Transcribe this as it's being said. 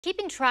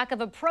Keeping track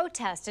of a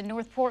protest in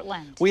North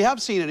Portland. We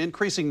have seen an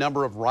increasing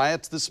number of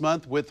riots this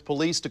month, with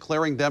police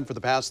declaring them for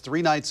the past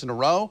 3 nights in a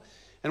row.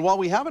 And while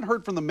we haven't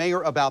heard from the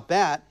mayor about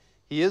that,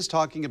 he is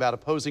talking about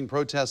opposing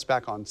protests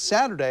back on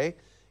Saturday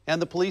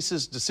and the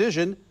police's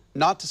decision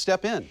not to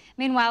step in.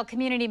 Meanwhile,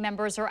 community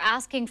members are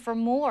asking for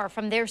more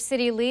from their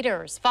city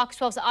leaders. Fox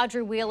 12's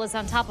Audrey Wheel is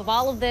on top of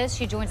all of this.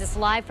 She joins us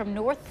live from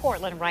North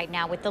Portland right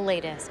now with the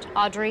latest.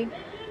 Audrey?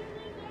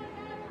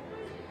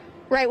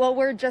 Right, well,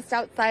 we're just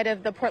outside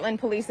of the Portland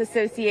Police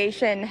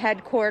Association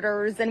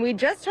headquarters, and we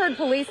just heard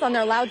police on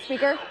their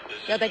loudspeaker.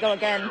 There they go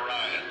again.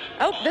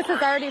 Oh, this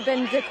has already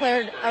been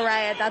declared a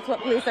riot. That's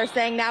what police are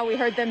saying now. We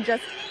heard them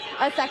just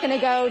a second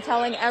ago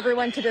telling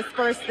everyone to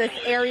disperse this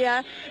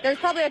area. There's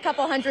probably a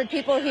couple hundred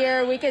people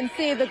here. We can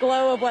see the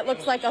glow of what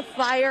looks like a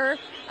fire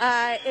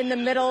in the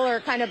middle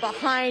or kind of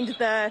behind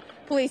the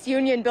police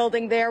union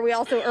building there. We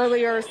also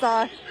earlier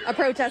saw a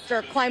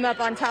protester climb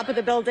up on top of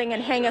the building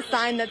and hang a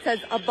sign that says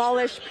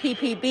abolish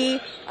PPB.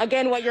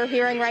 Again, what you're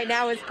hearing right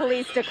now is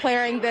police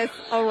declaring this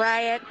a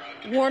riot,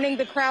 warning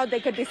the crowd they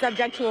could be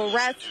subject to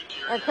arrest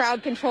or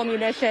crowd control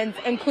munitions,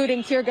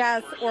 including tear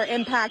gas or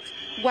impact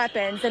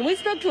weapons. And we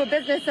spoke to a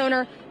business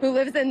owner who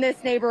lives in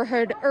this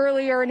neighborhood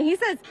earlier, and he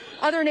says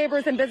other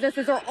neighbors and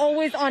businesses are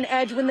always on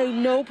edge when they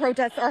know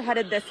protests are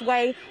headed this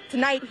way.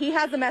 Tonight, he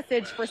has a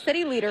message for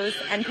city leaders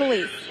and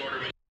police.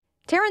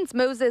 Terrence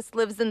Moses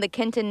lives in the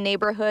Kenton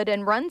neighborhood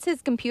and runs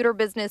his computer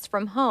business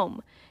from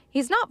home.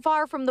 He's not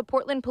far from the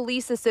Portland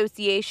Police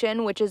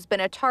Association, which has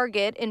been a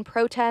target in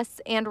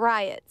protests and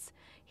riots.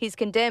 He's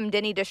condemned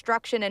any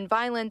destruction and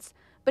violence,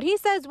 but he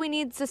says we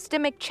need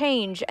systemic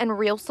change and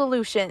real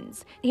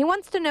solutions. He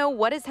wants to know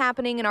what is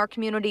happening in our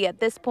community at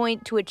this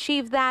point to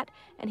achieve that,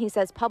 and he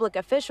says public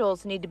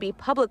officials need to be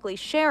publicly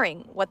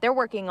sharing what they're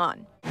working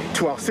on.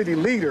 To our city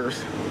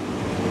leaders,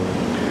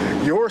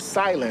 your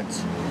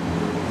silence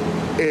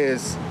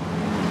is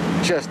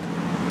just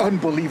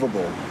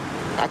unbelievable.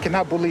 I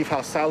cannot believe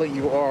how silent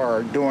you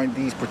are during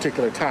these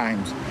particular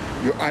times.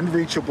 You're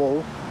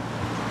unreachable,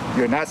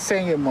 you're not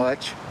saying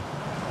much,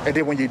 and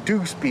then when you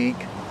do speak,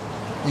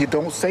 you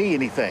don't say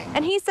anything.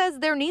 And he says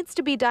there needs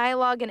to be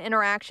dialogue and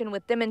interaction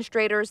with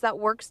demonstrators that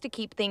works to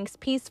keep things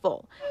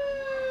peaceful.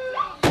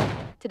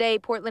 Today,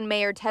 Portland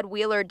Mayor Ted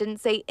Wheeler didn't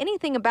say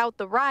anything about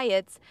the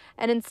riots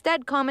and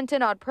instead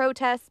commented on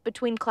protests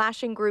between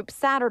clashing groups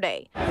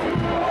Saturday,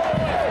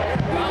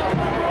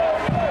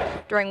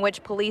 during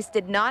which police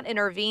did not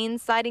intervene,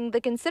 citing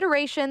the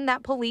consideration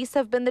that police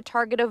have been the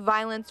target of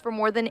violence for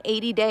more than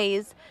 80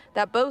 days,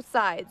 that both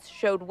sides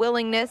showed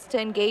willingness to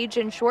engage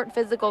in short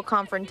physical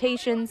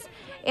confrontations,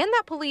 and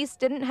that police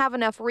didn't have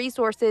enough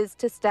resources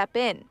to step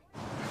in.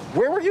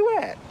 Where were you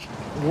at?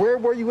 Where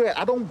were you at?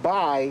 I don't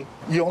buy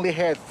you only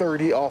had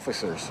 30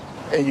 officers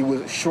and you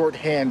was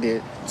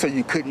short-handed so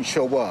you couldn't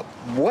show up.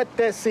 What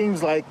that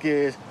seems like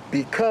is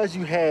because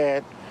you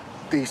had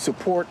the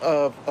support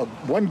of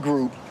one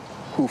group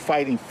who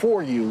fighting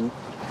for you,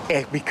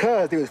 and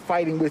because they was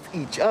fighting with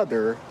each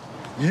other,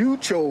 you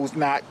chose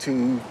not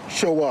to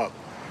show up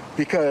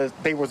because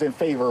they was in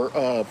favor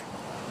of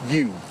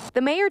you.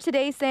 The mayor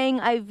today saying,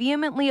 I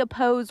vehemently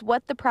oppose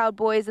what the Proud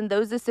Boys and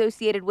those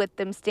associated with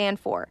them stand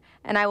for,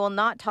 and I will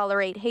not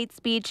tolerate hate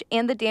speech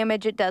and the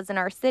damage it does in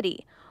our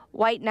city.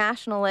 White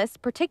nationalists,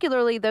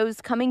 particularly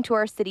those coming to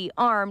our city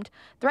armed,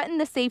 threaten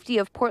the safety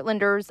of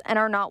Portlanders and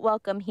are not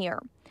welcome here.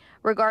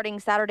 Regarding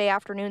Saturday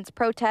afternoon's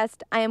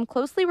protest, I am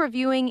closely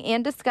reviewing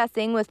and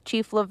discussing with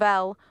Chief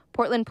Lavelle,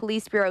 Portland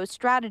Police Bureau's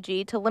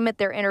strategy to limit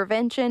their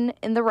intervention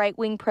in the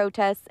right-wing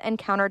protests and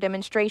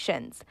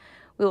counter-demonstrations.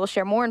 We will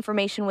share more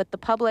information with the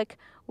public.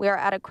 We are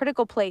at a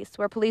critical place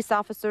where police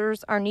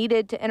officers are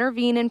needed to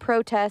intervene in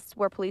protests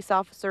where police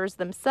officers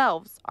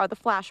themselves are the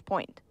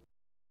flashpoint.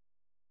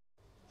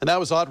 And that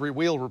was Audrey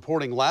Wheel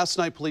reporting. Last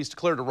night, police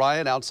declared a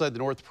riot outside the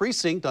North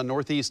Precinct on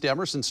Northeast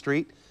Emerson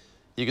Street.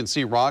 You can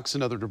see rocks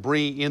and other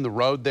debris in the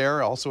road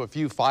there. Also, a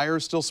few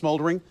fires still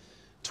smoldering.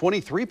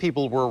 23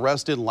 people were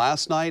arrested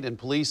last night, and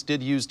police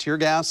did use tear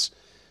gas.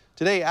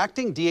 Today,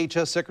 acting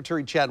DHS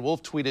Secretary Chad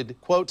Wolf tweeted,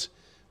 quote,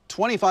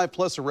 25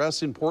 plus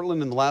arrests in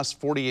Portland in the last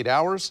 48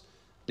 hours.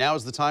 Now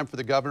is the time for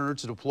the governor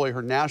to deploy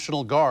her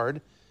National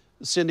Guard,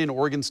 send in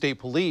Oregon State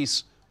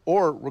Police,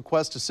 or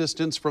request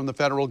assistance from the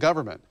federal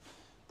government.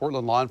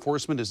 Portland law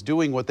enforcement is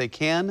doing what they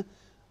can,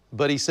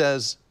 but he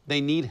says they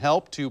need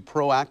help to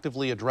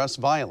proactively address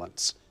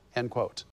violence, end quote.